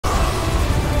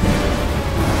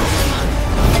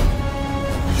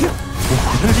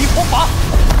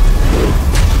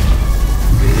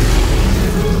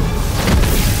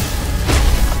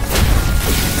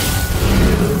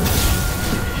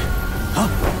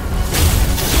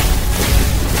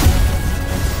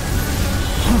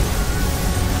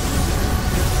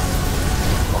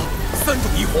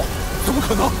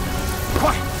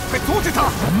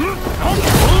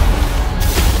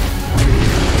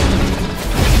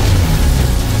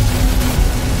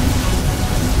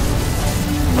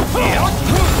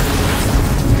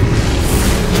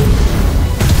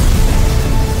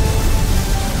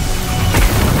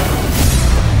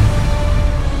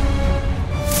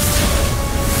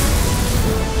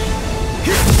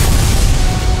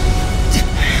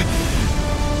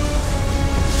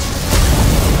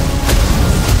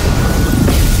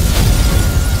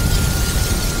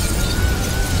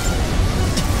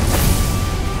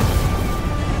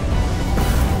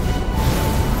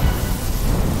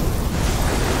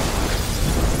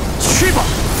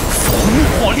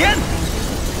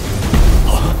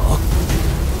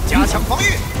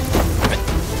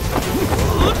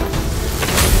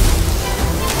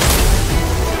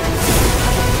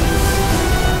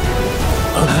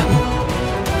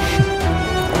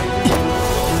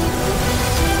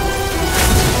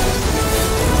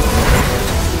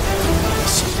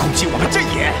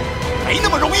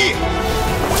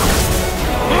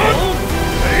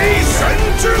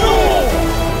之怒！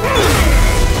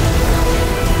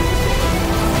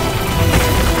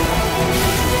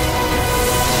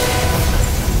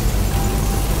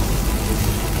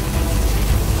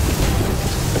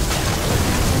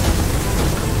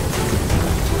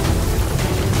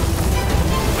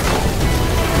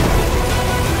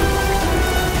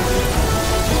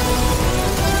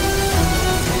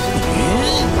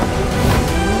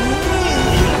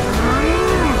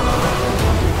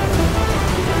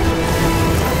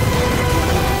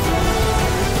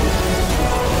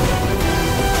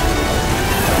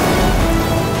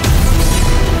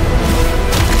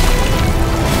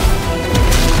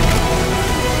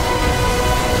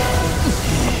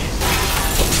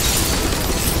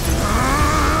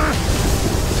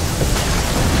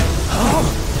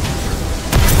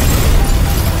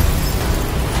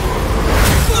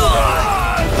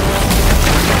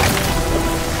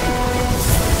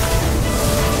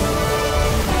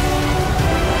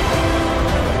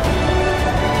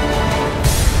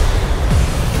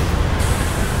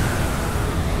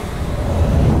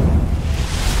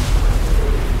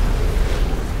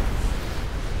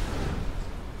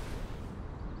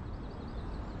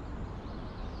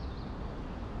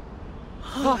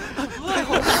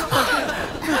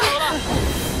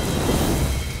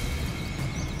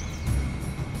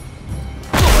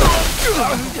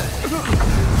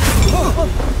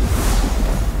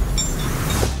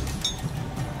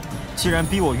既然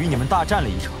逼我与你们大战了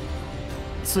一场，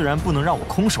自然不能让我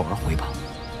空手而回吧？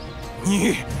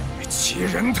你欺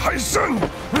人太甚！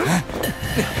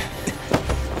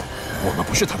我们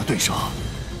不是他的对手，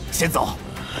先走。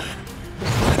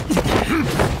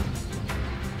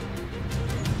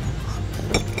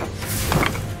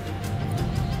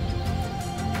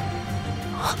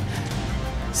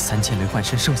3000雷幻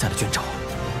身剩下的卷轴，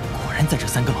果然在这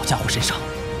3个老家伙身上。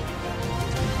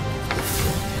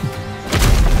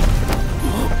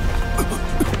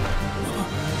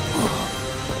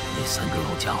那3个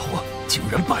老家伙竟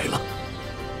然败了，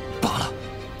罢了，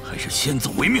还是先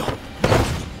走为妙。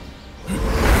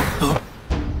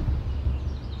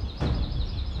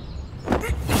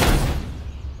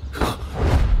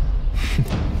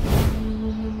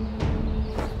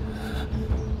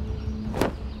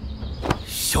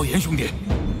萧炎兄弟，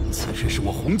此事是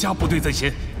我洪家部队在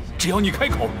先，只要你开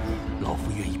口，老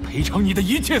夫愿意赔偿你的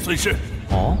一切损失。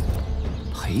哦，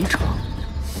赔偿？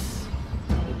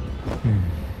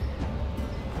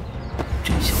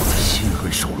这小子心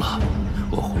狠手辣，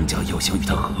我洪家要想与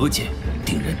他和解，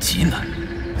定然极难，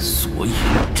所以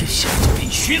这小子必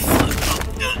须死。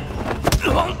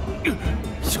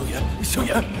萧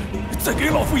炎，再给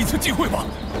老夫一次机会吧，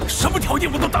什么条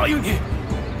件我都答应你。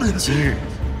今日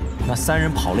那3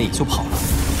人跑了也就跑了，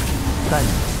但你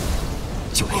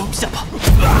就留下吧。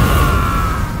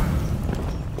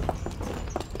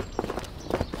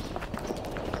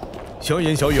萧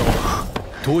炎小友，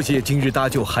多谢今日搭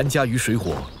救韩家于水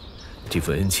火，这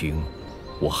份恩情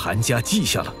我韩家记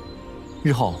下了。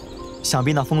日后想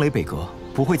必那风雷北阁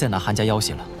不会再拿韩家要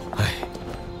挟了。唉，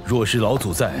若是老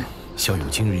祖在，小友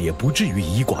今日也不至于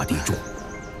以寡敌众。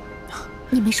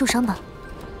你没受伤吧？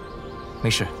没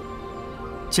事。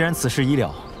既然此事已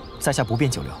了，在下不便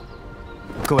久留。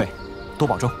各位，多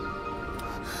保重。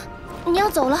你要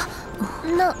走了，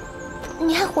那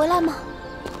你还回来吗？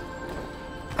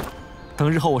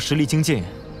等日后我实力精进，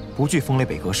不惧风雷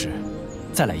北阁时，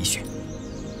再来一叙。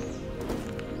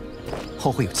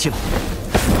后会有期了。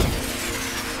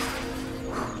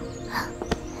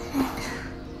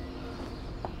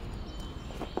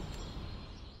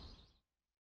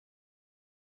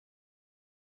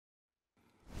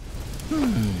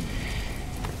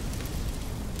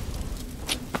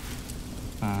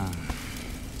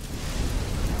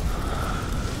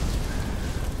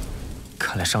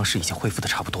看来伤势已经恢复的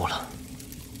差不多了。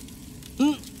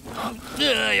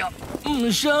这呀，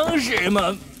伤势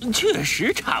嘛，确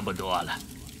实差不多了。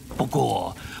不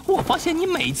过，我发现你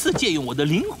每次借用我的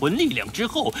灵魂力量之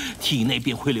后，体内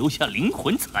便会留下灵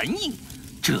魂残印，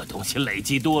这东西累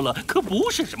积多了，可不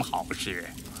是什么好事。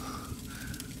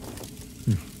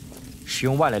使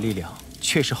用外来力量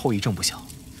确实后遗症不小，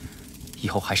以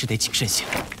后还是得谨慎些。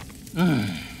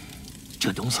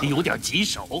这东西有点棘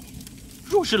手。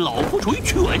若是老夫处于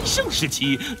全盛时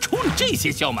期，处理这些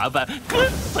小麻烦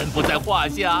根本不在话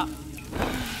下。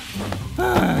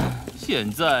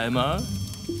现在嘛，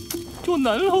就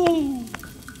难喽。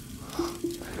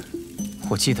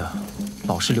我记得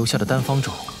老师留下的丹方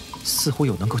中，似乎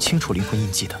有能够清除灵魂印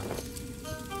记的。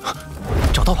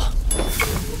找到了。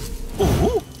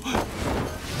哦，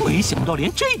没想到连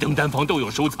这等丹方都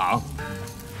有收藏。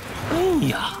哎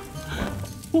呀，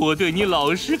我对你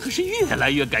老师可是越来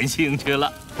越感兴趣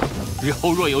了。日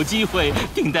后若有机会，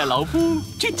定带老夫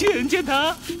去见见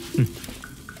他。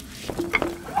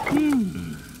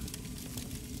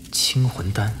清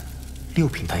魂丹，6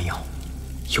品丹药，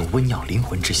有温养灵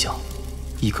魂之效，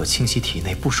亦可清洗体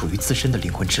内不属于自身的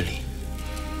灵魂之力。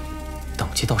等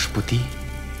级倒是不低，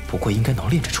不过应该能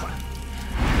炼制出来。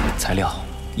材料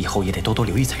以后也得多多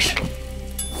留意才是。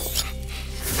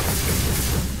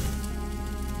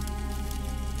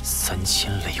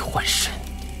3000雷幻神。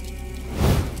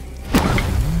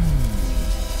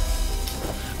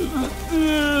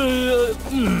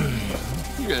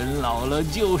人老了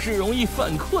就是容易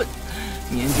犯困，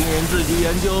年轻人自己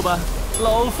研究吧，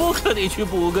老夫可得去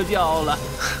补个觉了。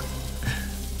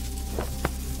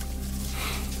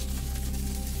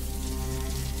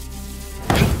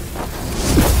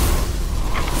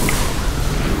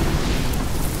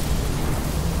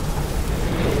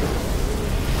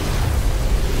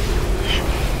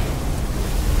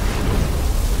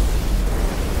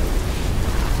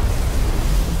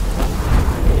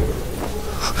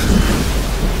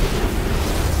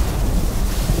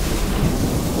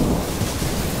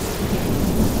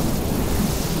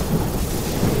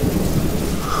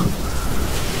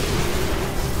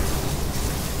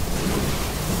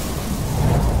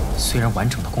虽然完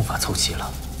整的功法凑齐了，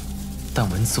但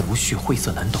文字无序，晦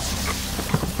涩难懂，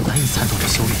难以参透这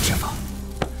修炼之法。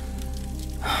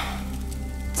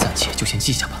暂且就先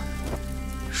记下吧。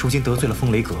如今得罪了风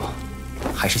雷阁，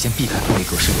还是先避开风雷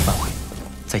阁是为万回，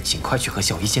再尽快去和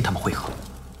小医仙他们会合。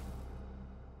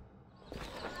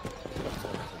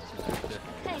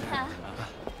看一看，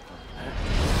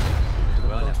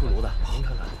我要出炉的，您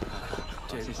看看。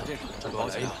这多少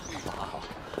钱？好，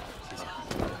谢谢。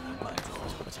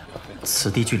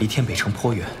此地距离天北城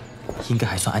颇远，应该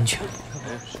还算安全。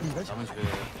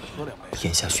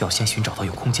眼下需要先寻找到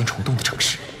有空间虫洞的城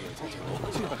市。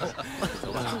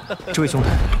这位兄台，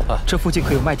这附近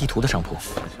可有卖地图的商铺？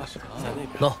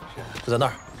喏，就在那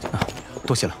儿。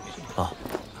多谢了。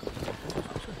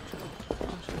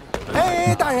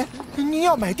哎，大人，您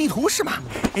要买地图是吗？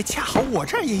哎，恰好我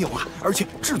这儿也有啊，而且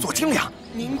制作精良，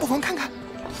您不妨看看。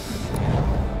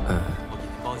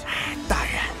大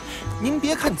人，您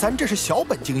别看咱这是小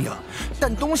本经营，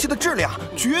但东西的质量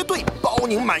绝对包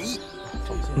您满意。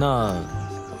那，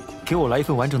给我来一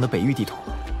份完整的北域地图。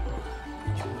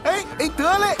哎，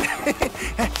得嘞。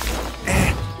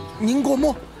您过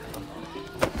目。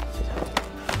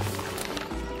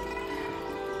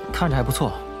看着还不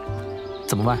错，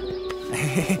怎么卖？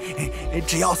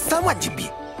只要3万金币。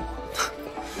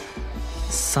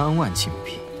3万金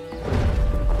币。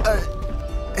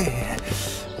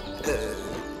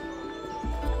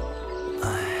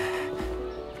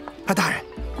大人，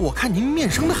我看您面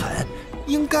生得很，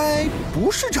应该不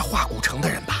是这化古城的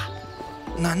人吧？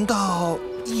难道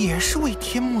也是为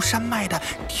天目山脉的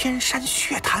天山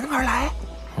血潭而来？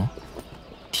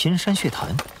天山血潭？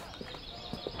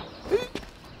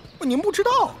您不知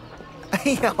道？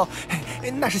哎呦，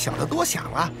那是小的多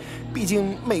想了。毕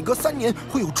竟每隔3年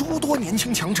会有诸多年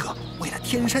轻强者为了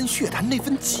天山血潭那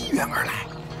份机缘而来。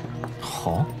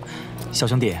好，小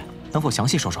兄弟，能否详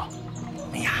细说说？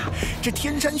哎呀，这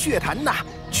天山血潭呐，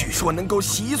据说能够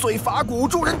洗髓伐骨，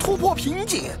助人突破瓶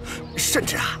颈，甚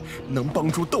至能帮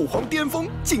助斗皇巅峰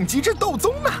晋级至斗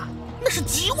宗呢，那是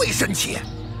极为神奇。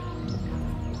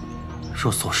若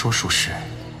所说属实，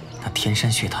那天山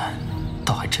血潭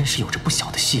倒还真是有着不小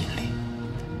的吸引力。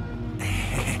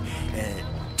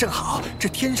正好这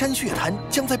天山血潭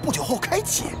将在不久后开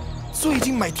启，最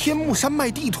近买天目山脉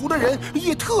地图的人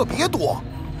也特别多。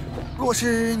若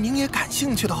是您也感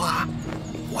兴趣的话，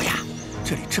我呀，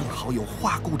这里正好有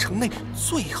化古城内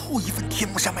最后一份天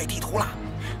目山脉地图了，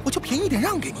我就便宜点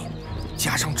让给您，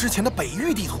加上之前的北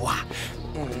域地图啊，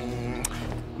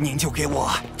您就给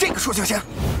我这个数就行。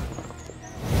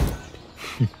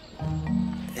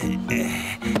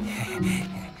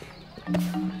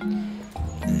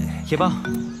也罢，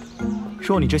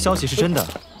若你这消息是真的，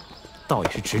倒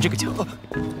也是值这个价。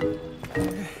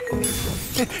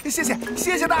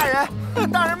谢谢大人，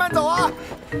大人慢走啊！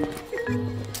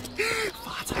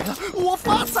发财了，我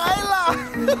发财了！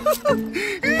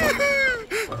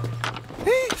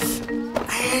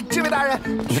这位大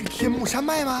人，去天目山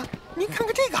脉吗？您看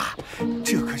看这个，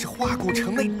这可是化古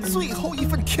城内最后一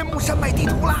份天目山脉地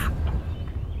图啦！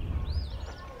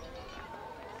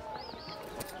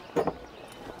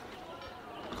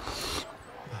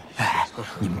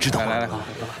你们知道吗？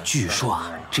据说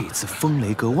这次风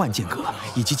雷阁、万剑阁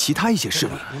以及其他一些势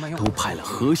力都派了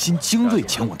核心精锐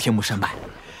前往天目山脉，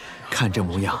看这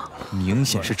模样，明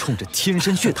显是冲着天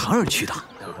山血潭而去的。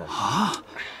啊！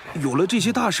有了这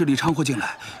些大势力掺和进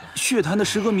来，血坛的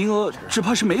10个名额只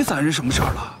怕是没3人什么事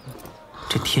儿了。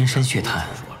这天山血坛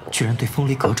居然对风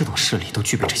雷阁这种势力都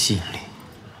具备着吸引力，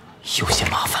有些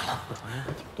麻烦了。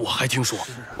我还听说，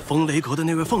风雷阁的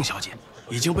那位凤小姐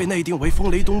已经被内定为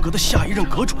风雷东阁的下一任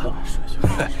阁主，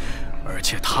而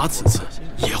且她此次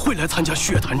也会来参加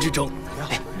血坛之争。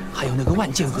哎，还有那个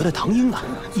万剑阁的唐英啊，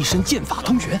一身剑法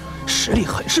通玄，实力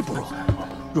很是不弱。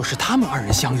若是他们2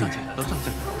人相遇，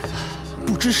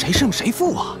不知谁胜谁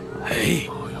负啊！哎，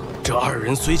这2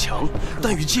人虽强，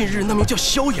但与近日那名叫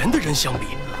萧炎的人相比，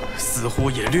似乎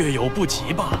也略有不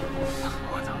及吧？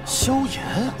萧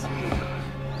炎，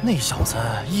那小子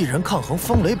一人抗衡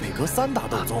风雷北阁3大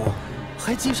斗宗，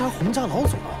还击杀洪家老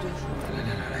祖，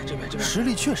实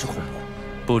力确实恐怖。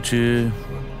不知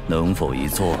能否一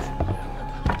做？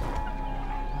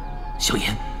萧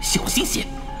炎，小心些，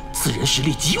此人实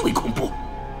力极为恐怖。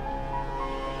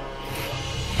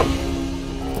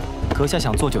阁下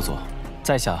想做就做，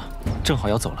在下正好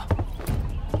要走了。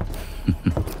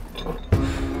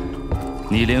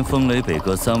你连风雷北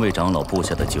阁3位长老布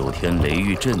下的9天雷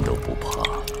狱阵都不怕，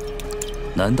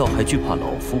难道还惧怕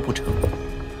老夫不成？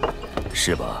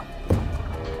是吧，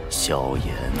萧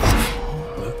炎？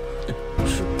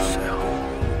是谁啊？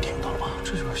听到了吗？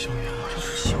这就是萧炎啊！这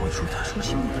是萧炎，他说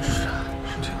萧炎是谁？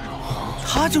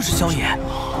他就是萧炎。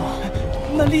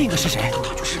那另一个是谁？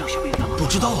他就是萧炎。不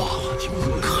知道啊，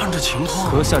看这情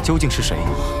况，阁下究竟是谁？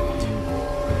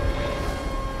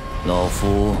老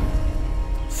夫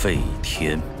费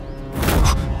天。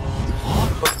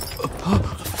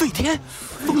费天，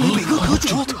风雷北阁阁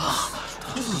主。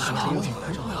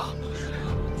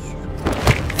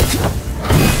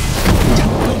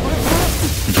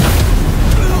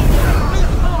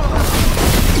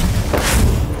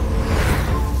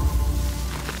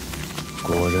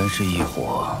果然是异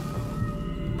火，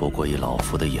不过以老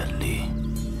夫的眼力，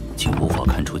竟无法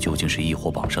看出究竟是异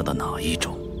火榜上的哪一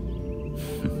种。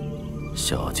哼，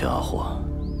小家伙，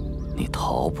你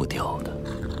逃不掉的。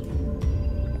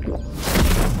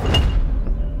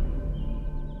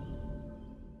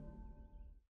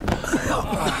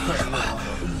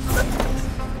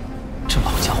这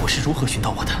老家伙是如何寻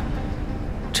到我的？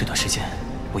这段时间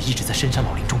我一直在深山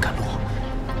老林中赶路，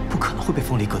不可能会被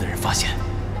风雷阁的人发现。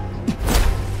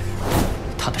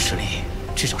他的实力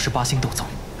至少是8星斗宗，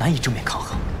难以正面抗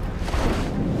衡。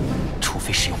除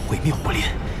非使用毁灭火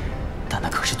炼，但那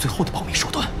可是最后的保命手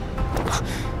段。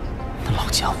那老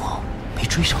家伙没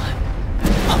追上来。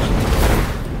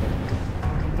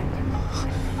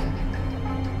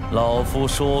老夫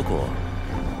说过，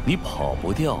你跑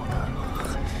不掉的。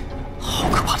好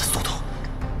可怕的速度！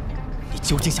你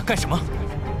究竟想干什么？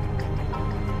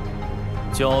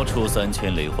交出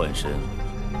3000雷幻身，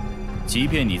即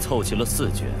便你凑齐了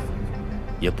4卷，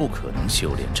也不可能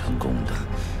修炼成功的。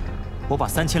我把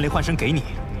3000雷幻身给你，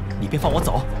你便放我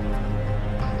走。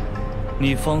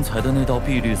你方才的那道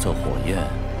碧绿色火焰，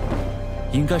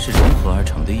应该是融合而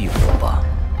成的异火吧？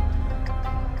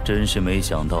真是没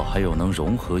想到还有能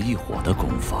融合异火的功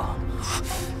法。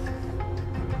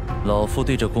老夫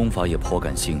对这功法也颇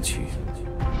感兴趣，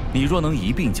你若能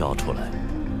一并交出来，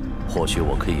或许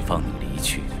我可以放你离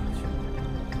去。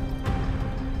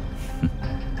哼，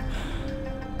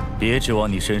别指望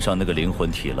你身上那个灵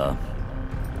魂体了，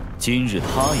今日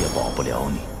他也保不了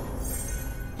你。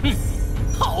哼，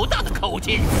好大的口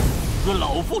气！若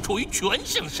老夫处于全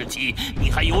盛时期，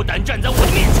你还有胆站在我的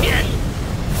面前？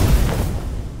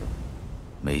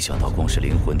没想到光是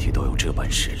灵魂体都有这般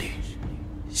实力，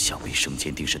想必生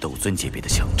前定是斗尊级别的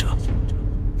强者。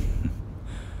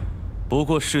不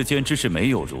过世间之事没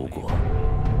有如果，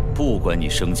不管你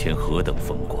生前何等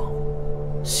风光，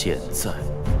现在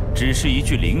只是一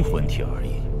具灵魂体而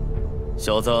已。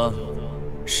小子，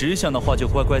识相的话就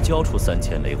乖乖交出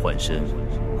3000雷幻身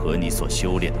和你所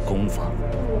修炼的功法。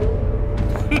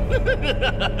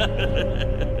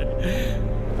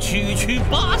区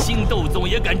8星斗宗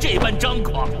也敢这般张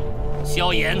狂！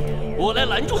萧炎，我来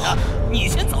拦住他，你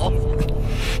先走。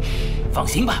放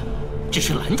心吧，只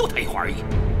是拦住他一会儿而已。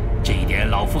这一点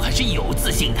老夫还是有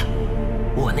自信的。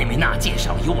我那枚纳戒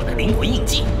上有我的灵魂印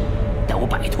记，待我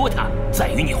摆脱他，再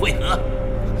与你会合。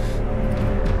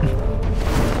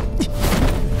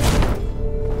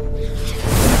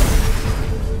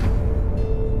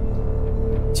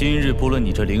今日不论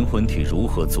你这灵魂体如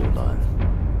何阻拦，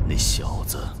那小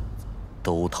子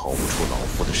都逃不出老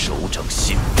夫的手掌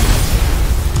心。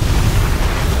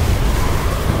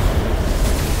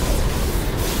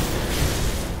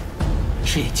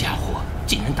这家伙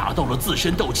竟然达到了自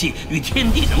身斗气与天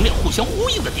地能量互相呼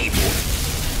应的地步。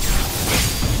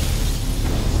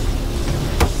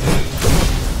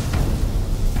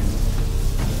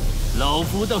老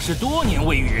夫倒是多年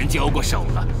未与人交过手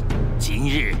了，今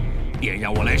日便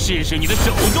让我来试试你的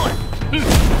手段。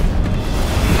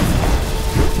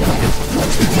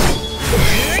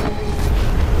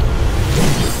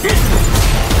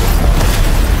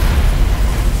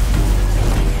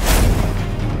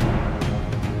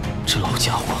这老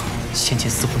家伙先前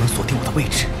似乎能锁定我的位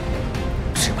置，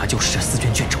只怕就是这4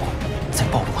卷卷轴在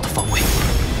暴露我的方位。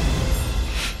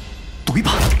赌一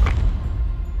把！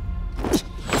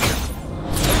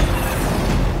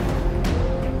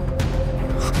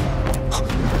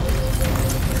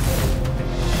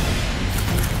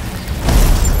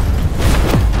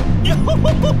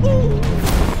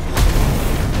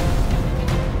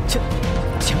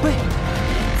前辈，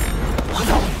我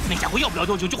操！那家伙要不了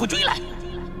多久就会追来。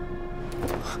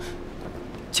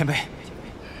前辈，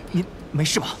您没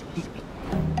事吧？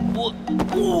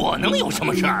我能有什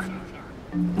么事儿？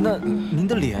那您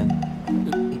的脸，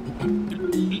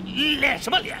脸什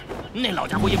么脸？那老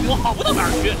家伙也比我好不到哪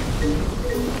儿去。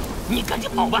你赶紧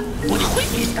跑吧，我得恢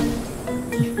复一下。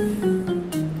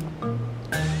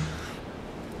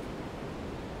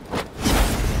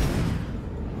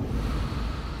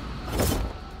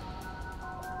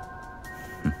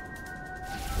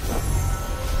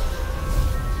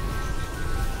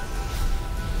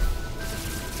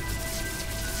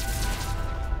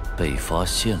被发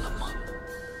现了吗？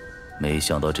没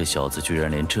想到这小子居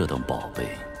然连这等宝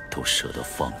贝都舍得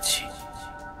放弃。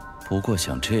不过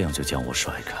想这样就将我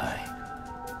甩开，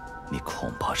你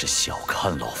恐怕是小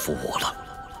看老夫我了。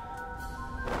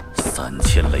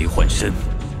3000雷幻身，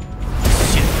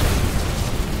现！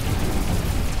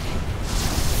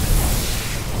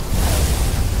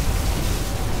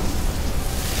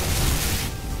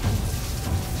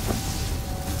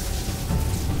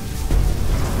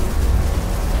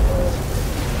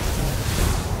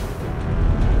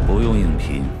不用硬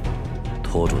拼，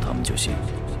拖住他们就行。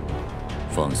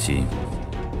放心。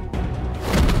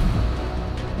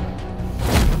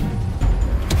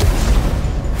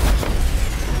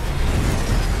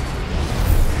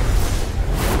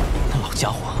那老家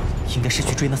伙应该是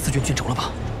去追那4卷卷轴了吧？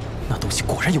那东西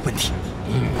果然有问题。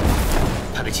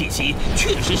他的气息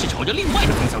确实是朝着另外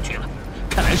的方向去了，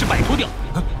看来是摆脱掉。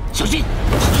小心！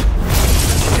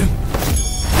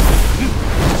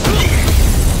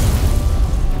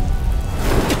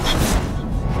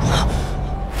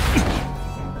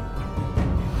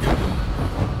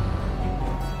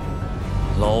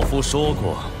老夫说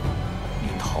过，你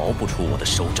逃不出我的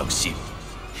手掌心。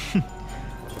哼，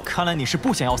看来你是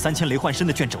不想要3000雷幻身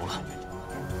的卷轴了。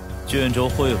卷轴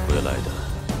会回来的，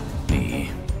你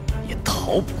也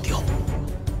逃不掉。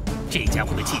这家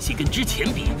伙的气息跟之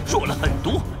前比弱了很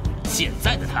多，现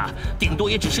在的他顶多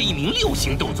也只是一名6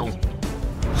星斗宗。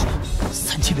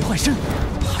3000雷幻身，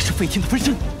他是飞天的分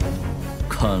身。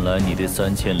看来你对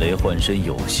3000雷幻身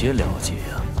有些了解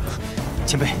呀。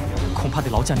前辈，恐怕得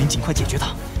劳驾您尽快解决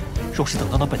他。若是等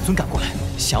到那本尊赶过来，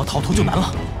想要逃脱就难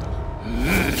了。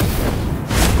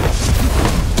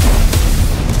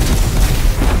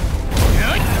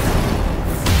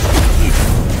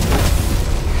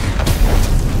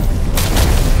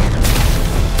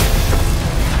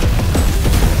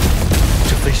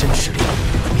这分身实力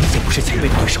明显不是前辈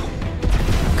的对手，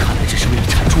看来只是为了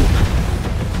缠住我们。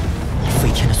以飞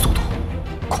天的速度，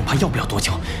恐怕要不了多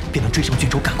久便能追上卷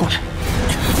轴赶过来。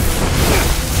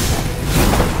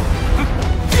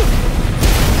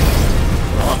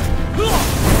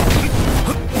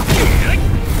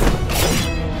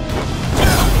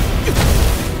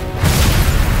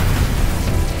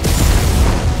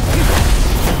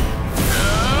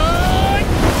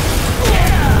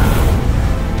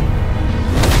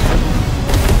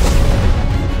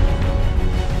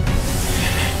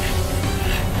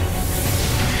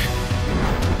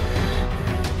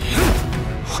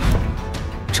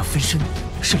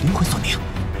是灵魂所凝。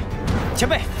前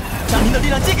辈，将您的力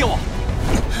量借给我。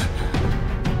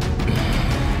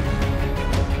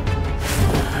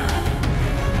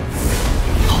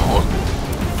好。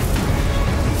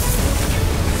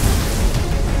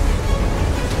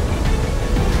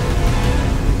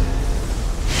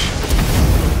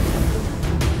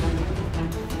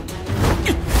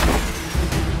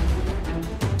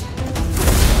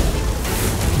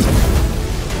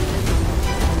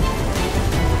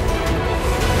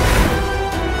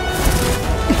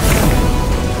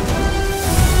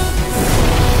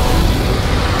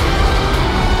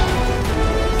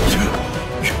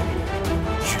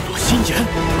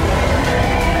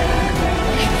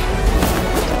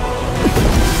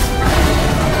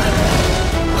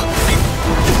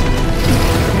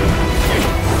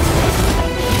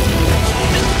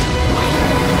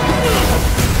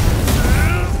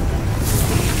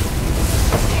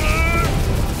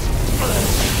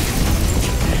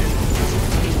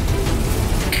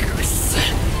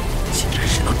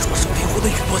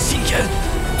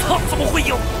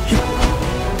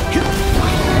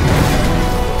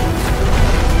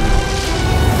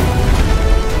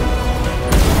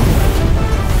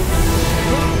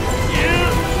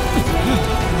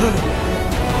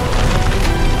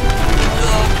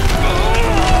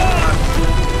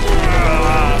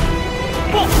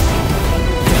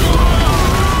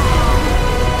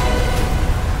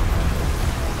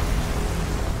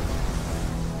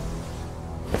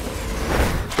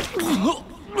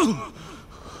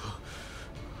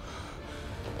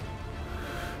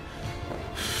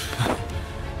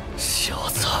小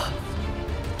子，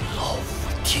老夫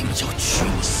定要取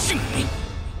你性命！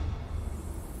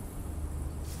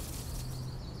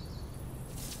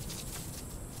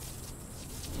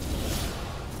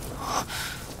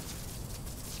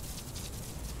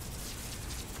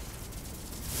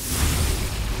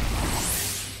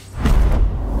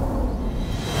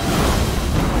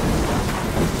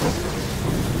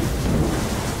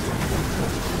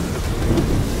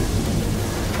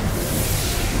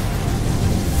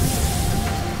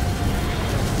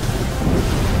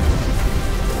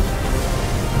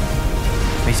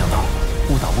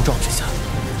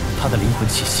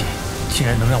气息竟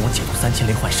然能让我解读3000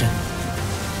雷幻身，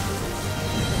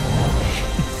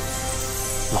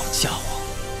老家伙，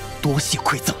多谢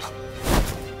馈赠了。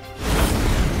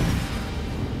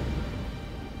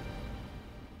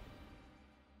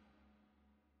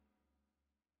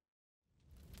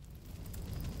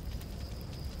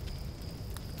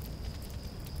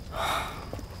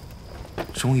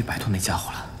终于摆脱那家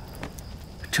伙了，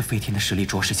这飞天的实力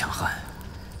着实强悍，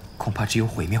恐怕只有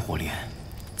毁灭火莲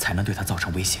才能对他造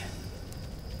成威胁。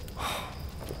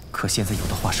可现在有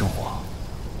的化生火，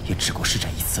也只够施展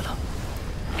一次了，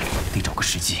得找个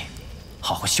时机，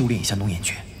好好修炼一下龙眼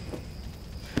诀。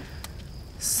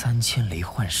3000雷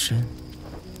幻身，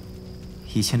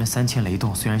以前的3000雷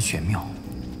动虽然玄妙，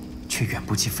却远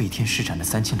不及飞天施展的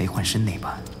3000雷幻身那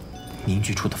般，凝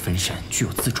聚出的分身具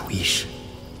有自主意识。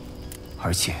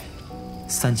而且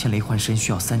，3000雷幻身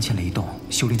需要3000雷动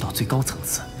修炼到最高层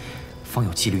次，方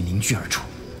有几率凝聚而出。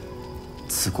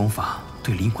此功法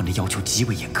对灵魂的要求极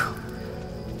为严苛，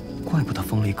怪不得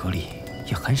风雷阁里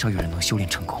也很少有人能修炼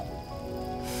成功。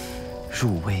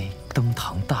入微、登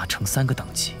堂、大成3个等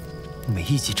级，每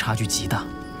一级差距极大。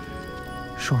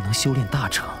若能修炼大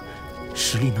成，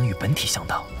实力能与本体相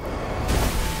当。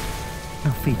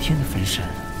那飞天的分身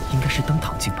应该是登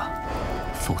堂境吧？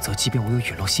否则，即便我有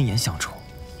陨落心炎相助，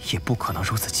也不可能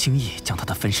如此轻易将他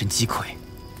的分身击溃。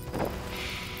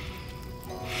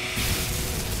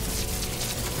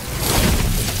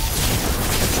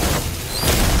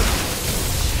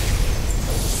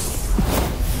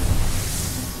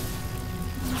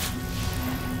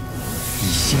以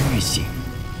心御形，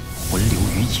魂流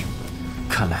于影，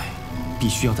看来必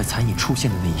须要在残影出现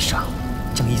的那一刹，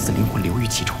将一丝灵魂留于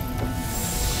其中。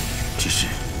只是，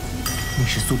那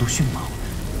时速度迅猛，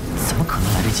怎么可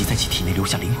能来得及在其体内留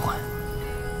下灵魂？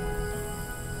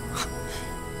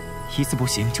一次不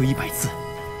行就100次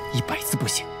，100次不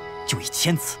行就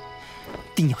1000次，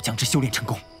定要将之修炼成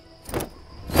功。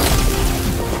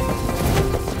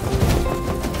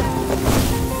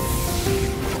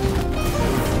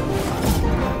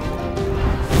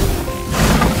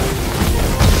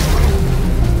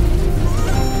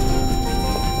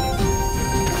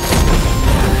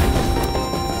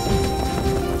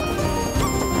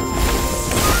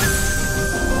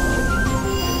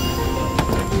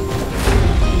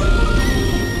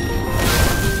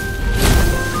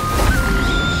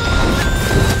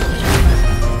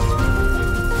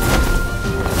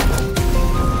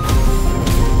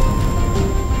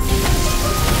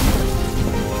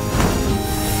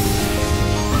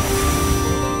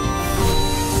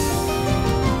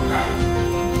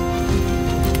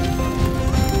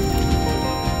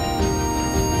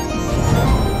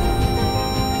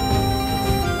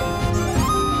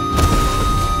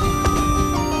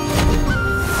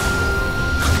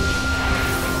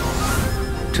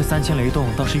3000雷动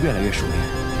倒是越来越熟练，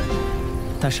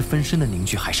但是分身的凝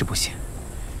聚还是不行。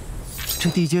这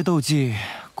地阶斗技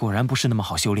果然不是那么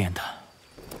好修炼的。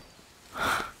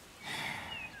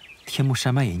天幕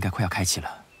山脉也应该快要开启了，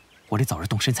我得早日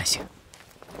动身才行。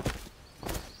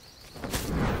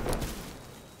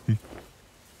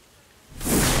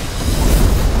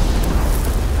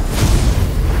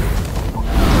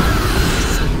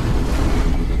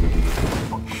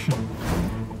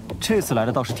这次来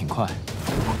的倒是挺快。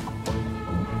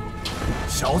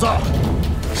小子，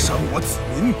伤我子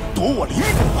民，夺我灵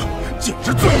符，简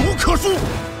直罪无可恕！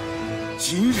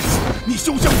今日你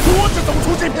休想活着走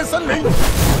出这片森林！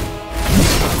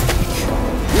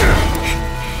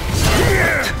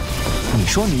你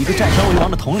说你一个占山为王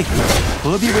的统领，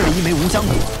何必为了一枚无浆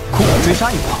果苦苦追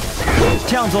杀一方？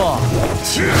这样做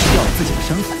岂不是掉了自己的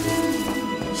身份？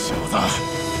小子，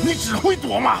你只会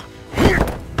躲吗？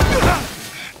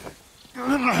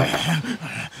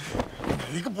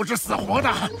你个不知死活的，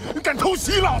敢偷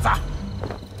袭老子！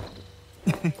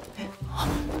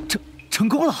成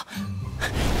功了！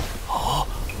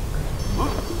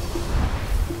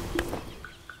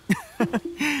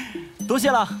多谢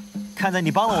了，看在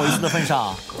你帮了我一次的份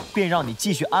上，便让你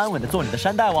继续安稳的做你的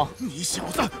山大王。你小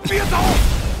子别走！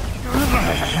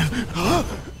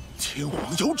天皇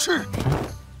妖翅。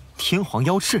天皇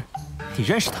妖翅，你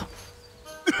认识他？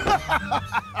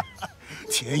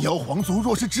天妖皇族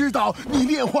若是知道你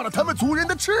炼化了他们族人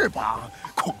的翅膀，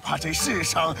恐怕这世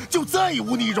上就再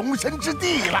无你容身之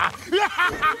地了。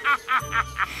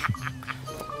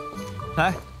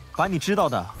来，把你知道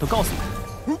的都告诉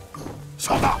我。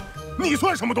小子，你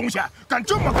算什么东西？敢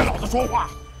这么跟老子说话？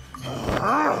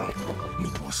你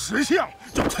若识相，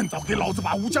就趁早给老子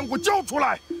把武将给我交出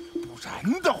来，不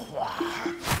然的话，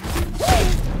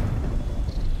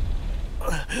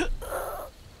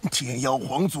天妖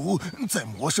皇族在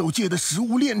魔兽界的食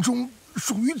物链中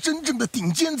属于真正的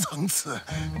顶尖层次。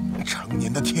常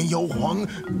年的天妖皇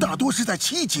大多是在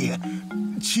7阶，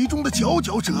其中的佼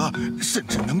佼者甚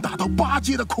至能达到8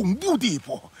阶的恐怖地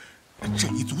步。这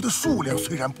一族的数量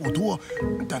虽然不多，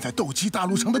但在斗气大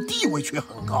陆上的地位却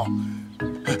很高。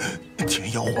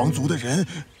天妖皇族的人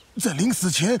在临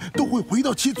死前都会回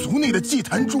到其族内的祭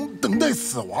坛中等待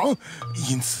死亡，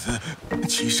因此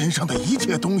其身上的一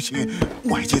切东西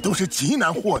外界都是极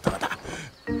难获得的。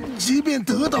即便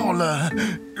得到了，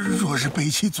若是被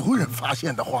其族人发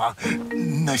现的话，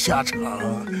那下场……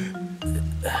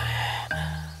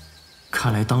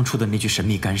看来当初的那具神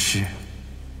秘干尸，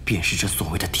便是这所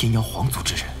谓的天妖皇族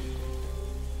之人。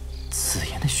紫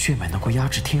妍的血脉能够压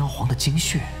制天妖皇的精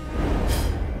血，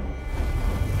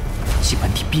其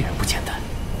本体必然不简单。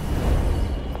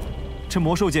这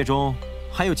魔兽界中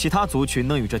还有其他族群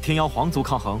能与这天妖皇族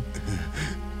抗衡？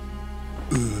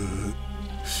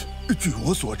据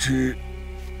我所知，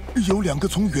有2个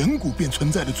从远古便存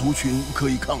在的族群可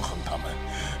以抗衡他们，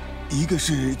一个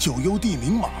是九幽地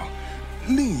冥蟒，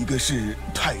另一个是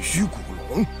太虚古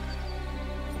龙。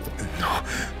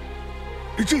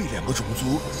这2个种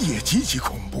族也极其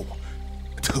恐怖，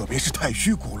特别是太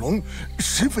虚古龙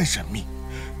十分神秘。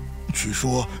据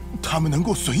说他们能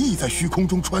够随意在虚空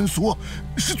中穿梭，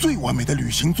是最完美的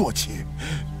旅行坐骑。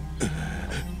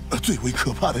最为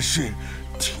可怕的是，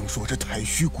听说这太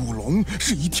虚古龙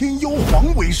是以天妖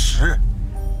皇为食，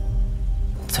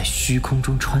在虚空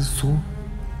中穿梭。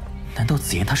难道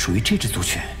紫妍他属于这支族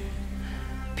群？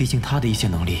毕竟他的一些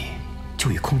能力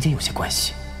就与空间有些关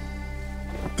系。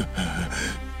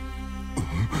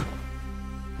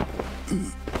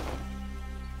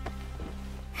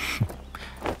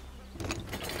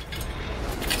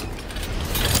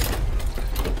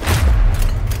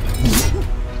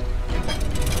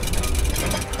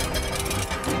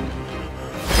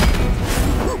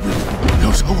不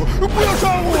要杀我！不要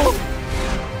杀我！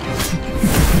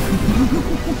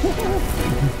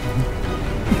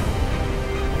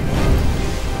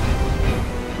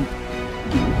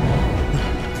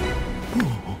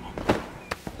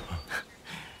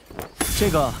这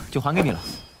个就还给你了。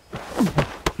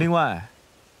另外，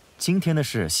今天的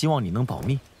事希望你能保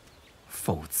密，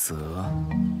否则……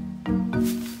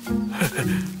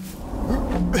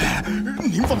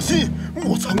您放心，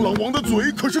我苍狼王的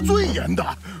嘴可是最严的。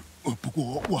不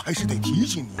过我还是得提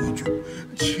醒你一句，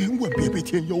千万别被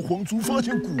天妖皇族发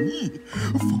现古意，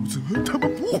否则他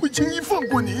们不会轻易放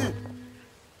过你。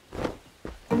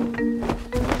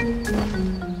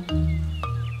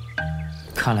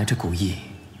看来这古意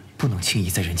不能轻易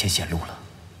在人前显露了。